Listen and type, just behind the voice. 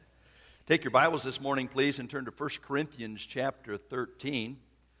Take your Bibles this morning, please, and turn to 1 Corinthians chapter 13.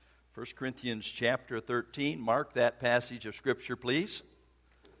 1 Corinthians chapter 13. Mark that passage of Scripture, please.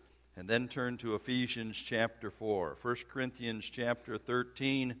 And then turn to Ephesians chapter 4. 1 Corinthians chapter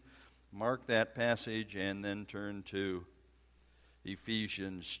 13. Mark that passage, and then turn to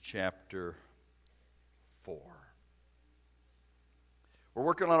Ephesians chapter 4. We're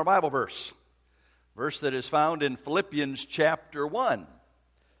working on a Bible verse. Verse that is found in Philippians chapter 1.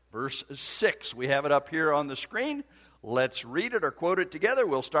 Verse 6. We have it up here on the screen. Let's read it or quote it together.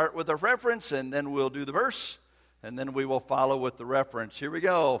 We'll start with a reference, and then we'll do the verse, and then we will follow with the reference. Here we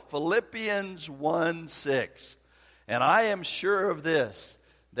go. Philippians 1:6. And I am sure of this,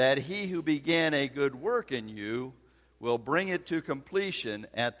 that he who began a good work in you will bring it to completion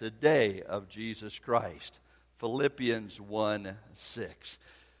at the day of Jesus Christ. Philippians 1:6.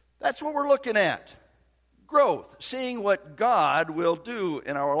 That's what we're looking at. Growth, seeing what God will do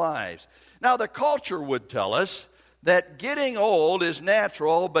in our lives. Now, the culture would tell us that getting old is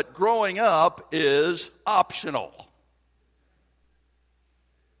natural, but growing up is optional.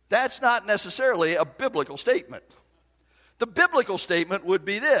 That's not necessarily a biblical statement. The biblical statement would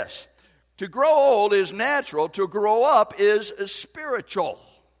be this: to grow old is natural, to grow up is spiritual.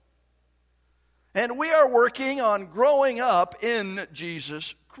 And we are working on growing up in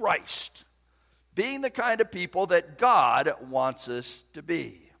Jesus Christ, being the kind of people that God wants us to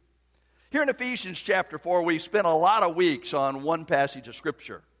be. Here in Ephesians chapter 4, we've spent a lot of weeks on one passage of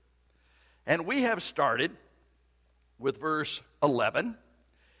Scripture. And we have started with verse 11,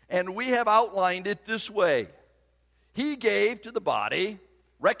 and we have outlined it this way. He gave to the body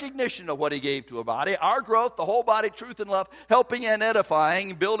recognition of what he gave to a body, our growth, the whole body, truth and love, helping and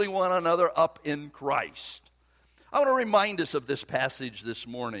edifying, building one another up in Christ. I want to remind us of this passage this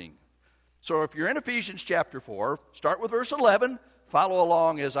morning. So if you're in Ephesians chapter 4, start with verse 11. Follow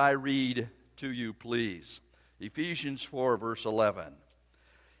along as I read to you, please. Ephesians 4, verse 11.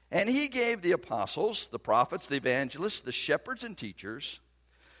 And he gave the apostles, the prophets, the evangelists, the shepherds and teachers,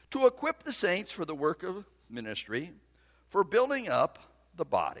 to equip the saints for the work of ministry, for building up the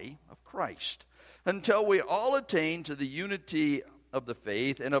body of Christ, until we all attain to the unity of the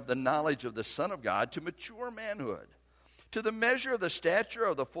faith and of the knowledge of the Son of God, to mature manhood, to the measure of the stature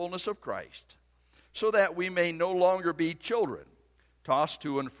of the fullness of Christ, so that we may no longer be children, tossed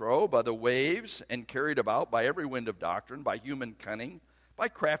to and fro by the waves and carried about by every wind of doctrine, by human cunning, by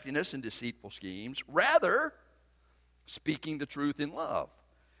craftiness and deceitful schemes. Rather, speaking the truth in love,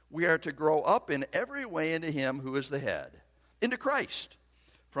 we are to grow up in every way into him who is the head, into Christ,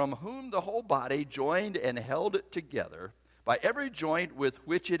 from whom the whole body, joined and held together by every joint with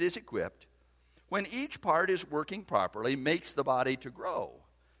which it is equipped, when each part is working properly, makes the body to grow,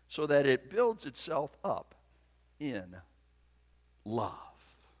 so that it builds itself up in love.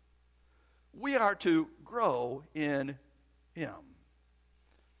 We are to grow in him.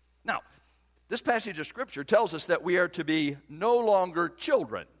 Now, this passage of Scripture tells us that we are to be no longer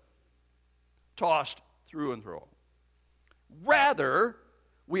children, tossed through and through. Rather,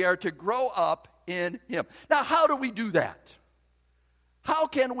 we are to grow up in him. Now, how do we do that? How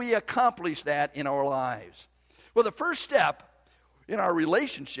can we accomplish that in our lives? Well, the first step in our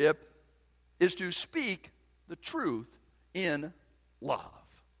relationship is to speak the truth in love.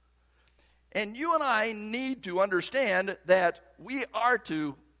 And you and I need to understand that we are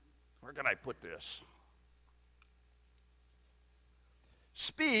to, where can I put this?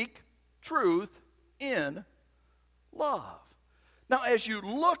 Speak truth in love. Now, as you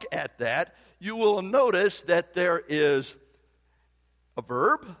look at that, you will notice that there is a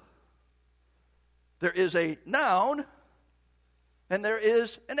verb, there is a noun, and there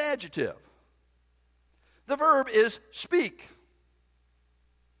is an adjective. The verb is speak.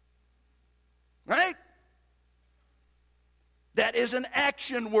 Right? That is an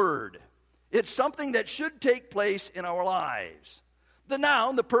action word. It's something that should take place in our lives. The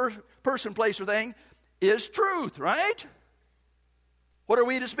noun, the person, place, or thing, is truth, right? What are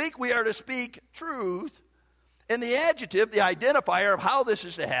we to speak? We are to speak truth. And the adjective, the identifier of how this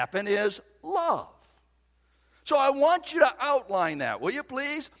is to happen, is love. So I want you to outline that, will you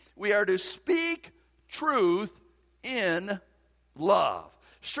please? We are to speak truth in love.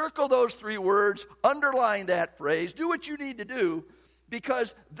 Circle those three words, underline that phrase, do what you need to do,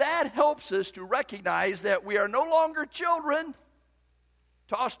 because that helps us to recognize that we are no longer children,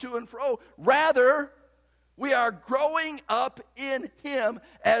 tossed to and fro. Rather, we are growing up in him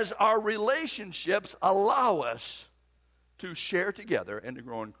as our relationships allow us to share together and to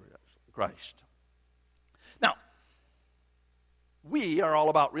grow in Christ. Now, we are all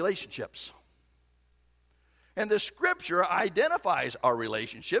about relationships. And the Scripture identifies our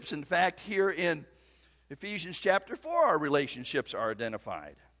relationships. In fact, here in Ephesians chapter 4, our relationships are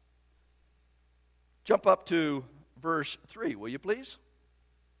identified. Jump up to verse 3, will you please?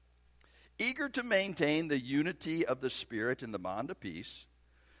 Eager to maintain the unity of the Spirit in the bond of peace,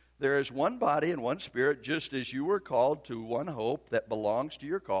 there is one body and one Spirit, just as you were called to one hope that belongs to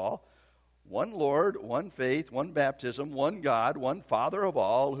your call, one Lord, one faith, one baptism, one God, one Father of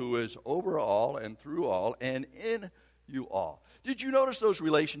all, who is over all and through all and in you all. Did you notice those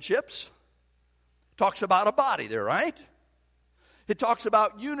relationships? Talks about a body there, right? It talks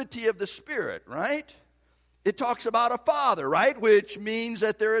about unity of the Spirit, right? It talks about a father, right? Which means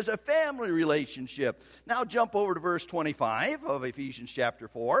that there is a family relationship. Now jump over to verse 25 of Ephesians chapter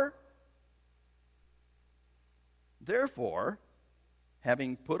 4. Therefore,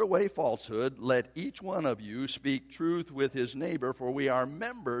 having put away falsehood, let each one of you speak truth with his neighbor, for we are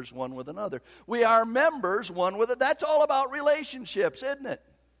members one with another. We are members one with another. That's all about relationships, isn't it?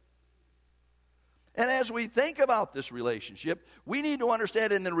 And as we think about this relationship, we need to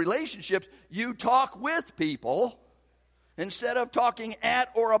understand in the relationships, you talk with people instead of talking at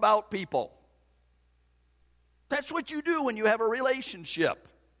or about people. That's what you do when you have a relationship.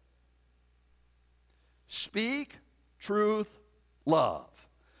 Speak, truth, love.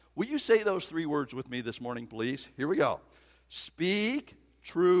 Will you say those three words with me this morning, please? Here we go. Speak,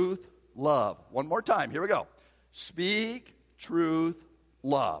 truth, love. One more time. Here we go. Speak, truth,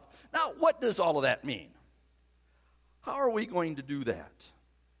 love. Now, what does all of that mean? How are we going to do that?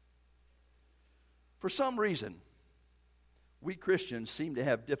 For some reason, we Christians seem to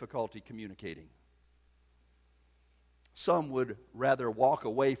have difficulty communicating. Some would rather walk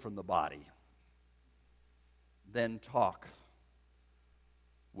away from the body than talk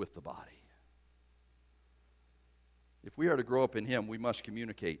with the body. If we are to grow up in Him, we must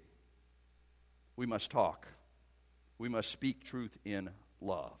communicate. We must talk. We must speak truth in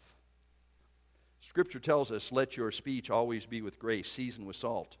love. Scripture tells us, let your speech always be with grace, seasoned with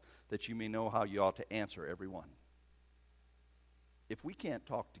salt, that you may know how you ought to answer everyone. If we can't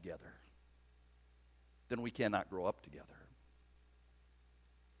talk together, then we cannot grow up together.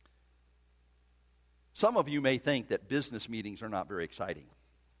 Some of you may think that business meetings are not very exciting.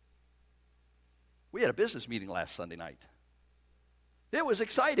 We had a business meeting last Sunday night. It was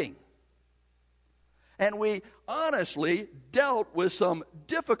exciting. And we honestly dealt with some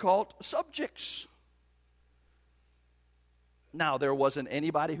difficult subjects. Now, there wasn't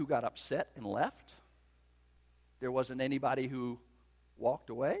anybody who got upset and left. There wasn't anybody who walked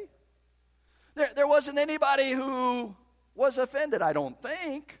away. There wasn't anybody who was offended, I don't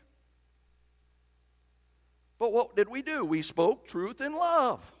think. But what did we do? We spoke truth in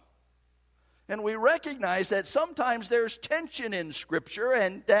love. And we recognize that sometimes there's tension in Scripture,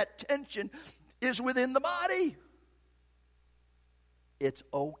 and that tension is within the body. It's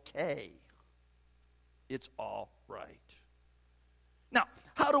okay. It's all right. Now,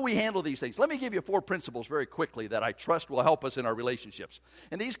 how do we handle these things? Let me give you 4 principles very quickly that I trust will help us in our relationships.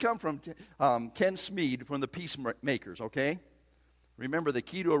 And these come from Ken Smead from the Peacemakers, okay? Remember, the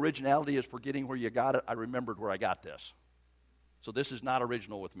key to originality is forgetting where you got it. I remembered where I got this. So this is not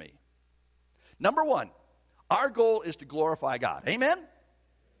original with me. Number 1, our goal is to glorify God. Amen?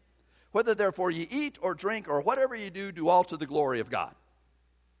 Whether therefore you eat or drink or whatever you do, do all to the glory of God.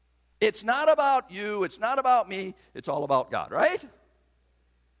 It's not about you. It's not about me. It's all about God, right?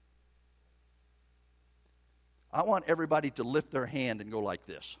 I want everybody to lift their hand and go like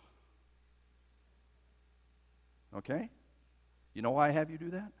this. Okay? You know why I have you do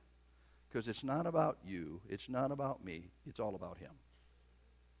that? Because it's not about you. It's not about me. It's all about Him.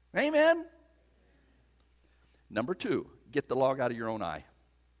 Amen? Number 2, get the log out of your own eye.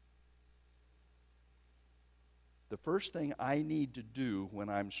 The first thing I need to do when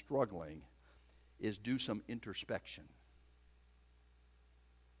I'm struggling is do some introspection.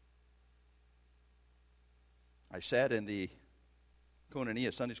 I sat in the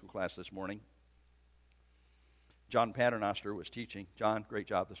Koinonia Sunday School class this morning. John Paternoster was teaching. John, great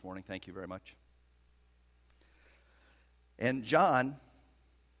job this morning. Thank you very much. And John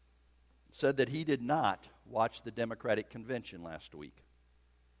said that he did not watch the Democratic Convention last week.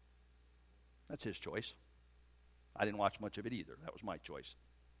 That's his choice. I didn't watch much of it either. That was my choice.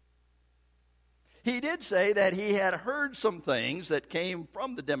 He did say that he had heard some things that came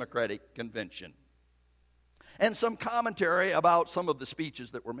from the Democratic Convention and some commentary about some of the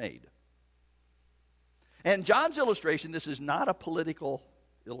speeches that were made. And John's illustration, this is not a political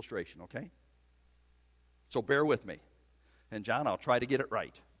illustration, okay? So bear with me. And John, I'll try to get it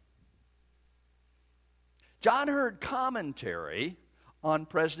right. John heard commentary on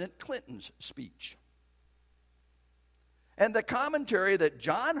President Clinton's speech. And the commentary that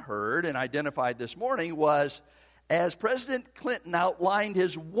John heard and identified this morning was, as President Clinton outlined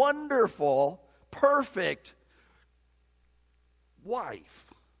his wonderful, perfect wife,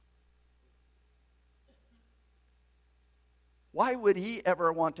 why would he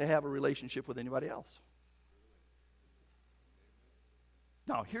ever want to have a relationship with anybody else?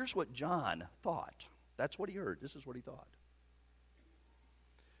 Now, here's what John thought. That's what he heard. This is what he thought.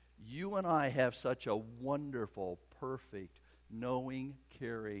 You and I have such a wonderful, perfect, knowing,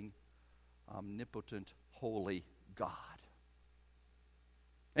 caring, omnipotent, holy God.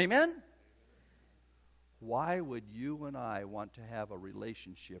 Amen? Why would you and I want to have a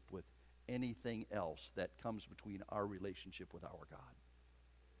relationship with anything else that comes between our relationship with our God?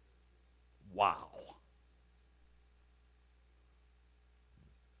 Wow.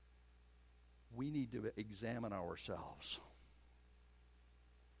 We need to examine ourselves.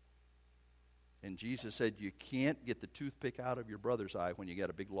 And Jesus said, you can't get the toothpick out of your brother's eye when you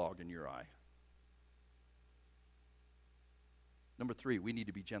got a big log in your eye. Number 3, we need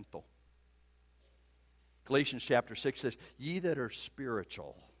to be gentle. Galatians chapter 6 says, ye that are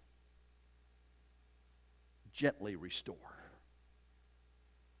spiritual, gently restore.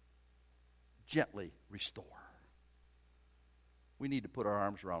 Gently restore. We need to put our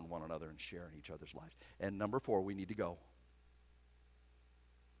arms around one another and share in each other's lives. And number 4, we need to go.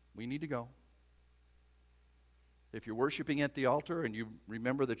 We need to go. If you're worshiping at the altar and you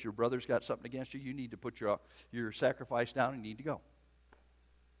remember that your brother's got something against you, you need to put your sacrifice down and you need to go.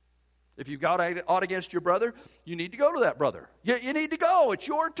 If you've got aught against your brother, you need to go to that brother. You need to go. It's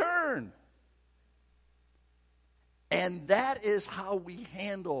your turn. And that is how we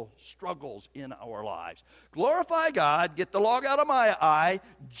handle struggles in our lives. Glorify God, get the log out of my eye,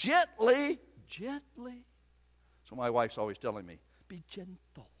 gently. So my wife's always telling me, be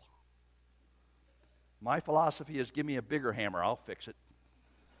gentle. My philosophy is, give me a bigger hammer, I'll fix it.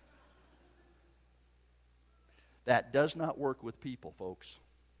 That does not work with people, folks.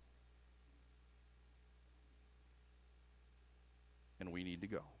 And we need to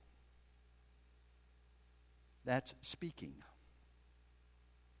go. That's speaking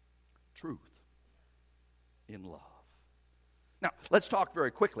truth in love. Now, let's talk very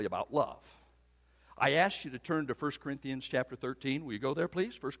quickly about love. I asked you to turn to 1 Corinthians chapter 13. Will you go there,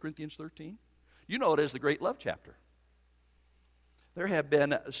 please? 1 Corinthians 13. You know it as the great love chapter. There have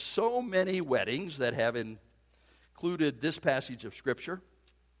been so many weddings that have included this passage of Scripture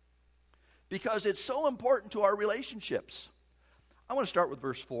because it's so important to our relationships. I want to start with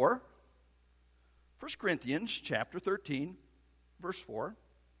verse 4. 1 Corinthians chapter 13, verse 4.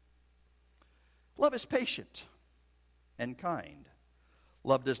 Love is patient and kind.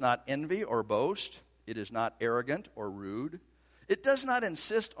 Love does not envy or boast. It is not arrogant or rude. It does not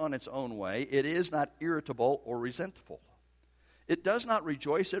insist on its own way. It is not irritable or resentful. It does not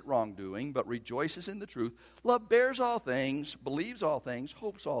rejoice at wrongdoing, but rejoices in the truth. Love bears all things, believes all things,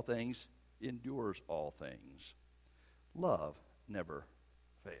 hopes all things, endures all things. Love never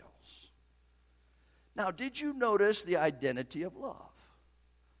fails. Now, did you notice the identity of love?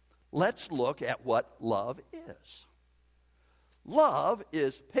 Let's look at what love is. Love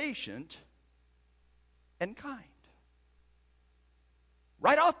is patient and kind.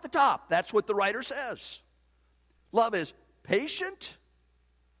 Right off the top, that's what the writer says. Love is patient.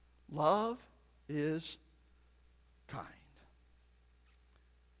 Love is kind.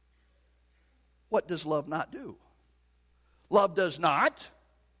 What does love not do? Love does not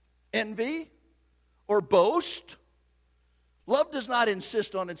envy or boast. Love does not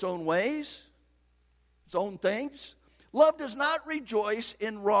insist on its own ways, its own things. Love does not rejoice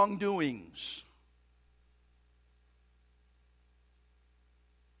in wrongdoings.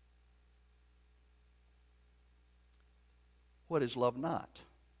 What is love not?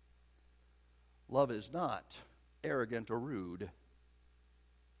 Love is not arrogant or rude.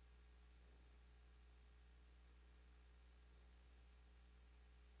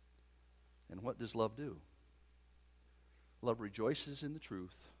 And what does love do? Love rejoices in the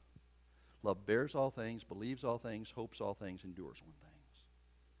truth. Love bears all things, believes all things, hopes all things, endures all things.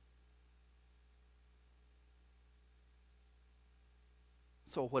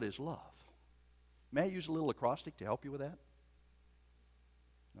 So what is love? May I use a little acrostic to help you with that?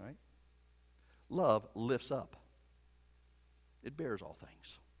 All right? Love lifts up. It bears all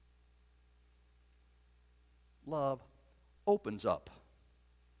things. Love opens up.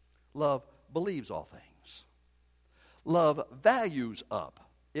 Love believes all things. Love values up.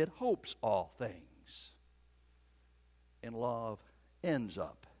 It hopes all things. And love ends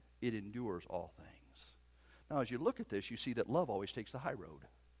up. It endures all things. Now, as you look at this, you see that love always takes the high road.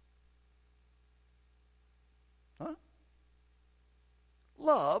 Huh?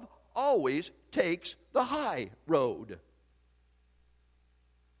 love always takes the high road.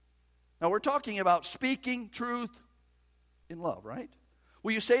 Now, we're talking about speaking truth in love, right?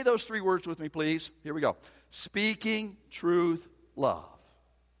 Will you say those three words with me, please? Here we go. Speaking truth, love.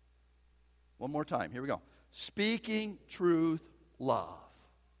 One more time. Here we go. Speaking truth, love.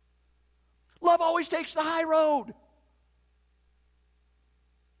 Love always takes the high road.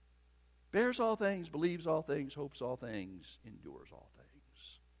 Bears all things, believes all things, hopes all things, endures all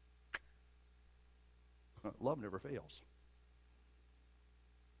things. Love never fails.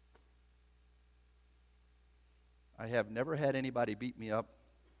 I have never had anybody beat me up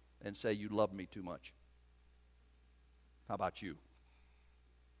and say, you love me too much. How about you?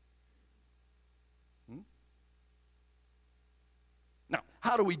 Now,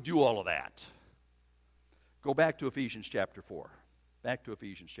 how do we do all of that? Go back to Ephesians chapter 4. Back to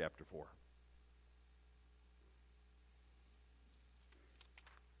Ephesians chapter 4.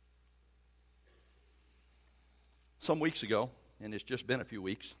 Some weeks ago, and it's just been a few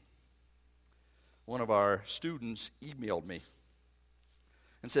weeks, one of our students emailed me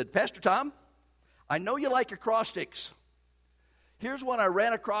and said, Pastor Tom, I know you like acrostics. Here's one I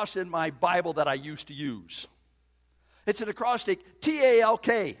ran across in my Bible that I used to use. It's an acrostic,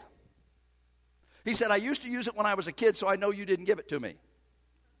 T-A-L-K. He said, I used to use it when I was a kid, so I know you didn't give it to me.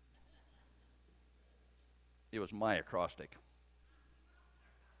 It was my acrostic.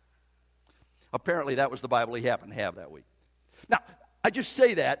 Apparently, that was the Bible he happened to have that week. Now, I just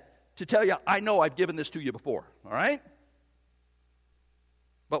say that to tell you, I know I've given this to you before, all right?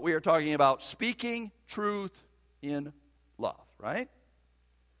 But we are talking about speaking truth in love, right?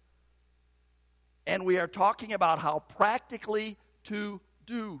 And we are talking about how practically to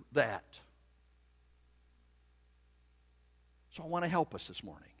do that. So I want to help us this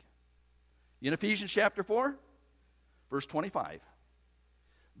morning. In Ephesians chapter 4, verse 25.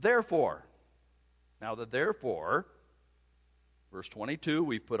 Therefore, now the therefore, verse 22,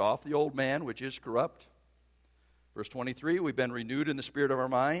 we've put off the old man, which is corrupt. Verse 23, we've been renewed in the spirit of our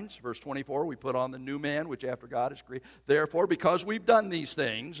minds. Verse 24, we put on the new man, which after God is created. Therefore, because we've done these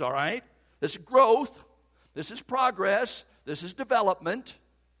things, all right, this is growth, this is progress, this is development.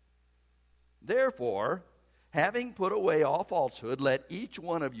 Therefore, having put away all falsehood, let each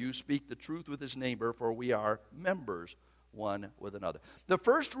one of you speak the truth with his neighbor, for we are members one with another. The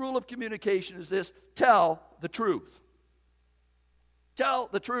first rule of communication is this: tell the truth. Tell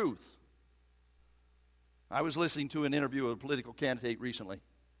the truth. I was listening to an interview of a political candidate recently,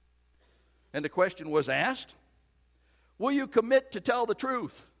 and the question was asked, will you commit to tell the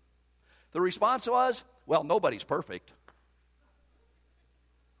truth? The response was, well, nobody's perfect.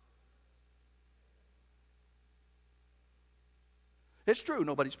 It's true,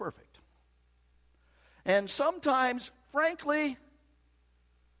 nobody's perfect. And sometimes, frankly,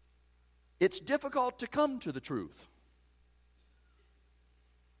 it's difficult to come to the truth.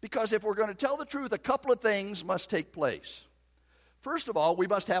 Because if we're going to tell the truth, a couple of things must take place. First of all, we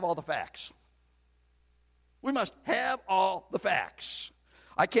must have all the facts. We must have all the facts.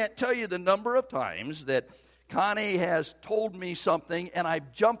 I can't tell you the number of times that Connie has told me something and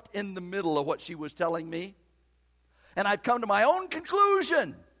I've jumped in the middle of what she was telling me, and I've come to my own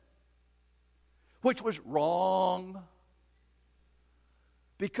conclusion, which was wrong,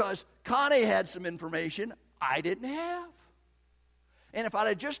 because Connie had some information I didn't have. And if I'd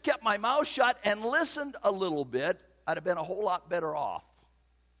have just kept my mouth shut and listened a little bit, I'd have been a whole lot better off.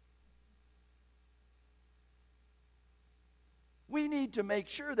 We need to make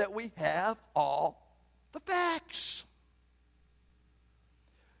sure that we have all the facts.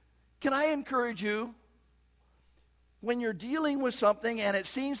 Can I encourage you, when you're dealing with something and it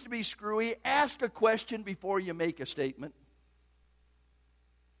seems to be screwy, ask a question before you make a statement.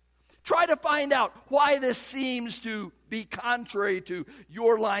 Try to find out why this seems to be contrary to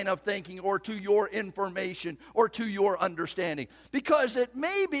your line of thinking or to your information or to your understanding. Because it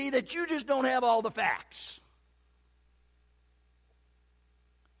may be that you just don't have all the facts.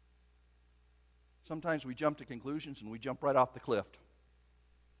 Sometimes we jump to conclusions and we jump right off the cliff.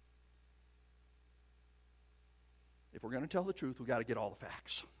 If we're going to tell the truth, we've got to get all the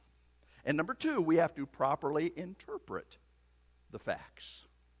facts. And number two, we have to properly interpret the facts.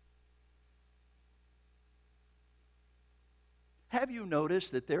 Have you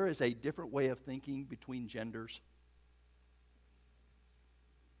noticed that there is a different way of thinking between genders?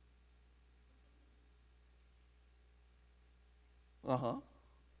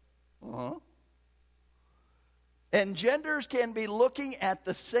 And genders can be looking at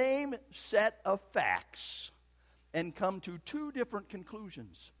the same set of facts and come to two different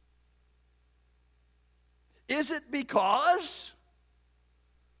conclusions. Is it because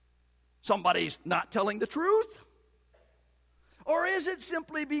somebody's not telling the truth? Or is it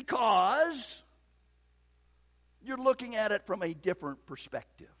simply because you're looking at it from a different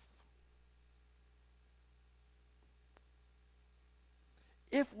perspective?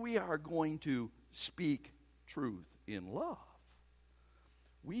 If we are going to speak truth in love,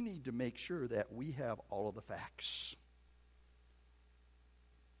 we need to make sure that we have all of the facts.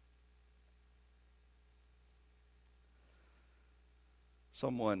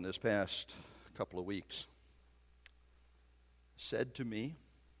 Someone this past couple of weeks said to me,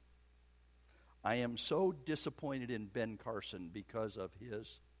 I am so disappointed in Ben Carson because of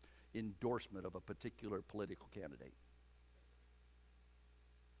his endorsement of a particular political candidate.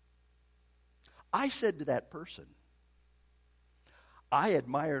 I said to that person, I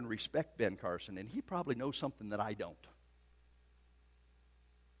admire and respect Ben Carson, and he probably knows something that I don't.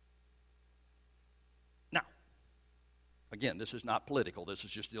 Now, again, this is not political. This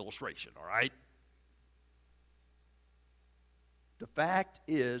is just an illustration, all right? The fact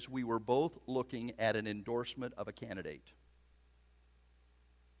is, we were both looking at an endorsement of a candidate.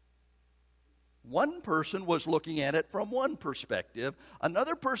 One person was looking at it from one perspective.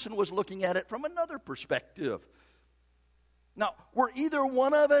 Another person was looking at it from another perspective. Now, were either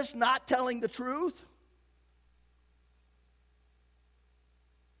one of us not telling the truth?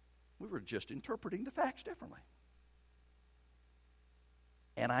 We were just interpreting the facts differently.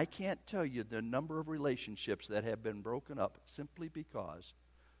 And I can't tell you the number of relationships that have been broken up simply because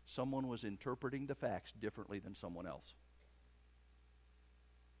someone was interpreting the facts differently than someone else.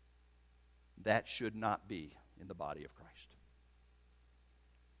 That should not be in the body of Christ.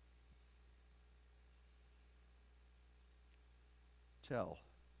 Tell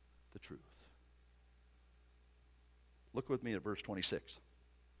the truth. Look with me at verse 26.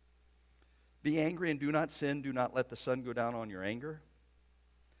 Be angry and do not sin. Do not let the sun go down on your anger.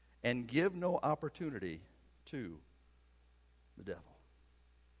 And give no opportunity to the devil.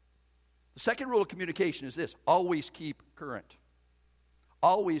 The second rule of communication is this: always keep current.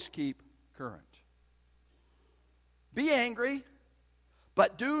 Always keep current. Be angry,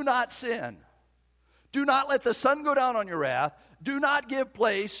 but do not sin. Do not let the sun go down on your wrath. Do not give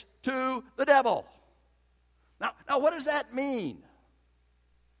place to the devil. Now what does that mean?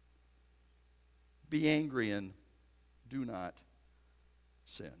 Be angry and do not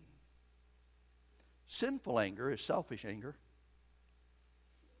sin. Sinful anger is selfish anger,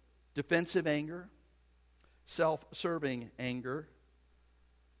 defensive anger, self-serving anger,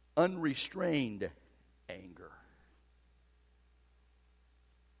 unrestrained anger.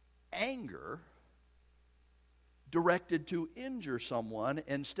 Anger directed to injure someone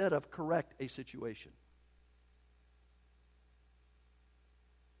instead of correct a situation.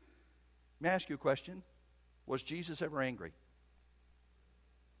 Let me ask you a question. Was Jesus ever angry?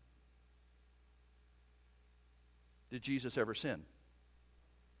 Did Jesus ever sin?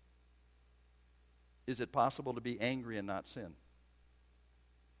 Is it possible to be angry and not sin?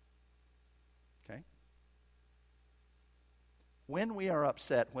 Okay? When we are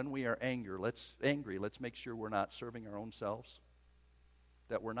upset, when we are angry, let's make sure we're not serving our own selves,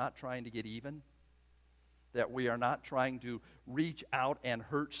 that we're not trying to get even, that we are not trying to reach out and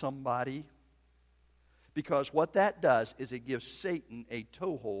hurt somebody, because what that does is it gives Satan a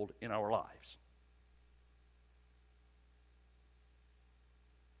toehold in our lives.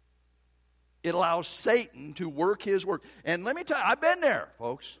 It allows Satan to work his work. And let me tell you, I've been there,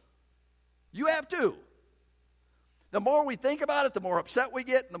 folks. You have too. The more we think about it, the more upset we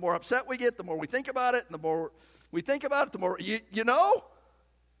get. And the more upset we get, the more we think about it. And the more we think about it, the more, you know?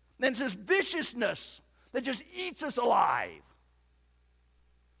 Then it's this viciousness that just eats us alive.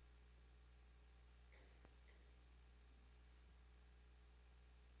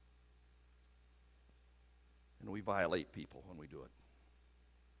 And we violate people when we do it.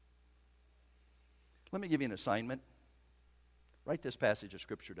 Let me give you an assignment. Write this passage of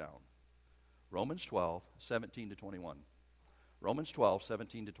Scripture down. Romans 12, 17 to 21. Romans 12,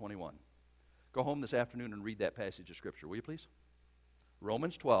 17 to 21. Go home this afternoon and read that passage of Scripture, will you please?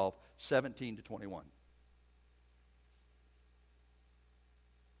 Romans 12, 17 to 21.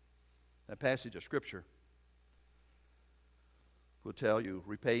 That passage of Scripture will tell you,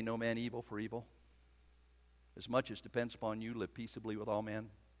 repay no man evil for evil. As much as depends upon you, live peaceably with all men.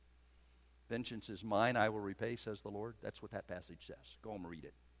 Vengeance is mine, I will repay, says the Lord. That's what that passage says. Go home and read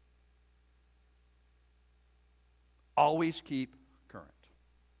it. Always keep current.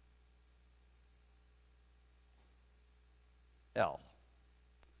 L,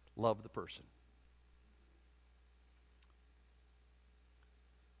 love the person.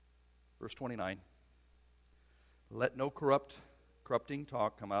 Verse 29. Let no corrupt corrupting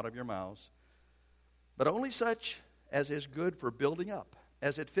talk come out of your mouths, but only such as is good for building up,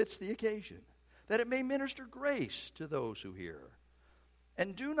 as it fits the occasion, that it may minister grace to those who hear.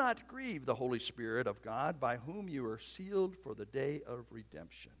 And do not grieve the Holy Spirit of God, by whom you are sealed for the day of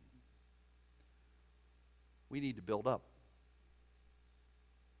redemption. We need to build up.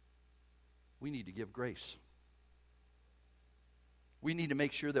 We need to give grace. We need to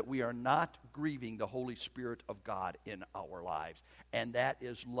make sure that we are not grieving the Holy Spirit of God in our lives. And that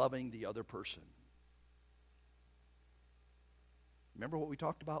is loving the other person. Remember what we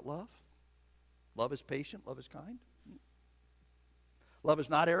talked about love? Love is patient. Love is kind. Love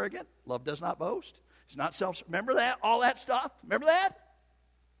is not arrogant. Love does not boast. It's not self. Remember that? All that stuff? Remember that?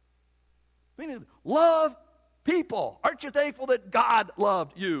 We need to love people. Aren't you thankful that God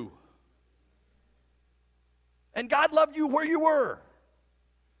loved you? And God loved you where you were.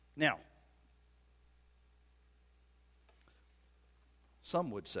 Now,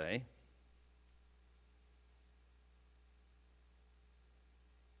 some would say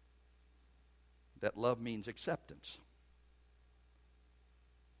that love means acceptance,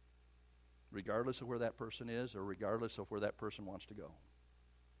 regardless of where that person is or regardless of where that person wants to go.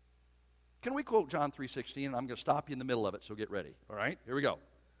 Can we quote John 3:16? I'm going to stop you in the middle of it, so get ready. All right? Here we go.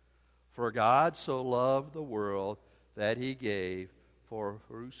 For God so loved the world that he gave for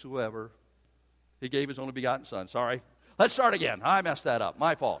whosoever. He gave his only begotten Son. Sorry. Let's start again. I messed that up.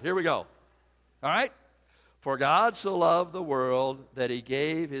 My fault. Here we go. All right? For God so loved the world that he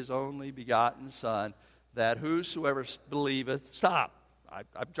gave his only begotten Son, that whosoever believeth. Stop. I'm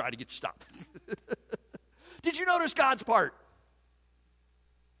trying to get you stopped. Did you notice God's part?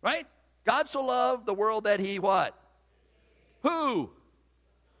 Right? God so loved the world that he what? Who?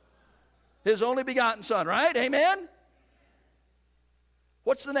 His only begotten Son, right? Amen?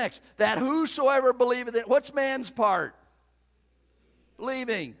 What's the next? That whosoever believeth in. What's man's part?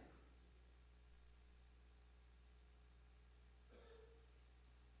 Believing.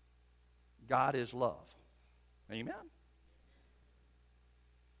 God is love. Amen?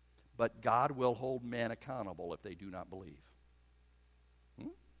 But God will hold men accountable if they do not believe.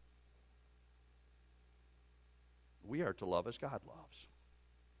 We are to love as God loves.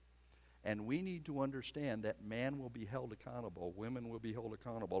 And we need to understand that man will be held accountable, women will be held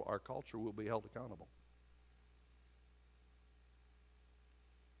accountable, our culture will be held accountable.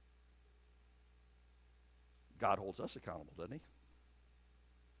 God holds us accountable, doesn't he?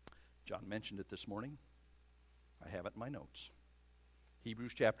 John mentioned it this morning. I have it in my notes.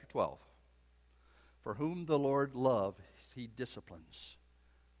 Hebrews chapter 12. For whom the Lord loves, he disciplines.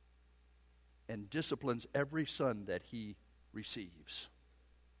 And disciplines every son that he receives.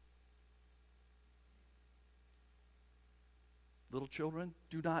 Little children,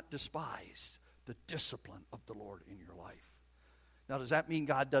 do not despise the discipline of the Lord in your life. Now, does that mean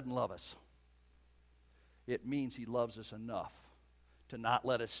God doesn't love us? It means he loves us enough to not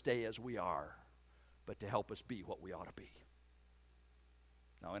let us stay as we are, but to help us be what we ought to be.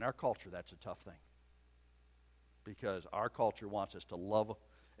 Now, in our culture, that's a tough thing. Because our culture wants us to love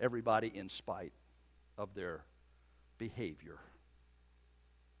everybody in spite of their behavior.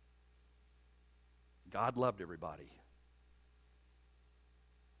 God loved everybody.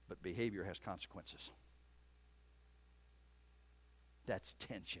 But behavior has consequences. That's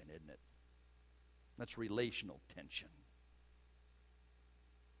tension, isn't it? That's relational tension.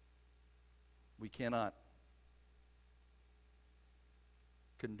 We cannot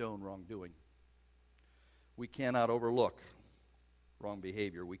condone wrongdoing. We cannot overlook wrong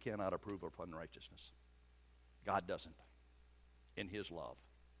behavior. We cannot approve of unrighteousness. God doesn't in his love.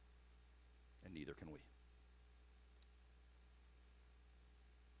 And neither can we.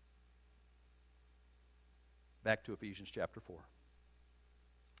 Back to Ephesians chapter 4,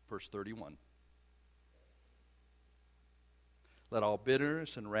 verse 31. Let all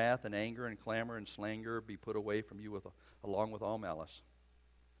bitterness and wrath and anger and clamor and slander be put away from you along with all malice.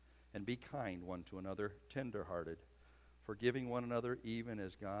 And be kind one to another, tender-hearted, forgiving one another, even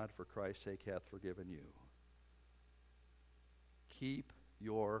as God for Christ's sake hath forgiven you. Keep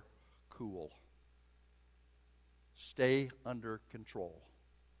your cool. Stay under control.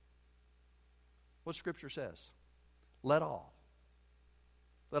 What Scripture says. Let all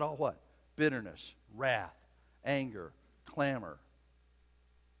what? Bitterness, wrath, anger, clamor,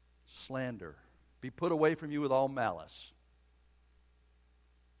 slander be put away from you with all malice.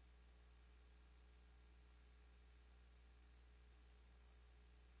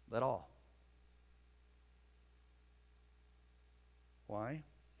 Let all. Why?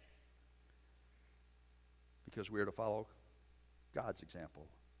 Because we are to follow God's example.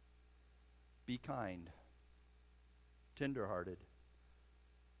 Be kind, tender-hearted,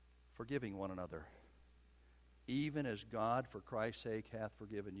 forgiving one another, even as God for Christ's sake hath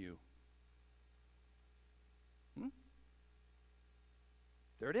forgiven you.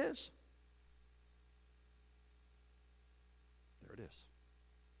 There it is. There it is.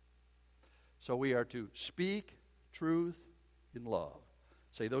 So we are to speak truth in love.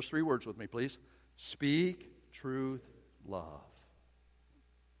 Say those three words with me, please. Speak truth, love.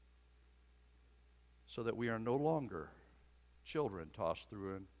 So that we are no longer children tossed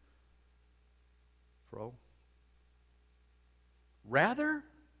through and fro. Rather,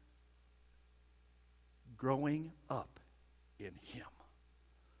 growing up in Him,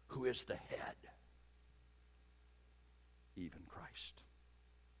 who is the head, even Christ.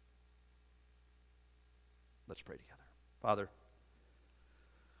 Let's pray together. Father,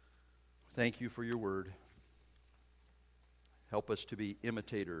 thank you for your word. Help us to be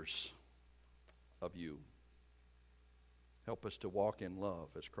imitators of you. Help us to walk in love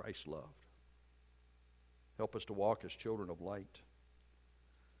as Christ loved. Help us to walk as children of light.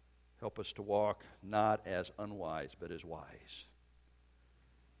 Help us to walk not as unwise, but as wise.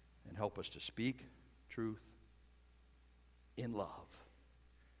 And help us to speak truth in love,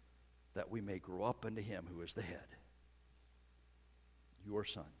 that we may grow up unto Him who is the head, your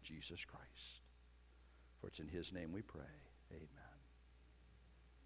Son, Jesus Christ. For it's in His name we pray. Amen.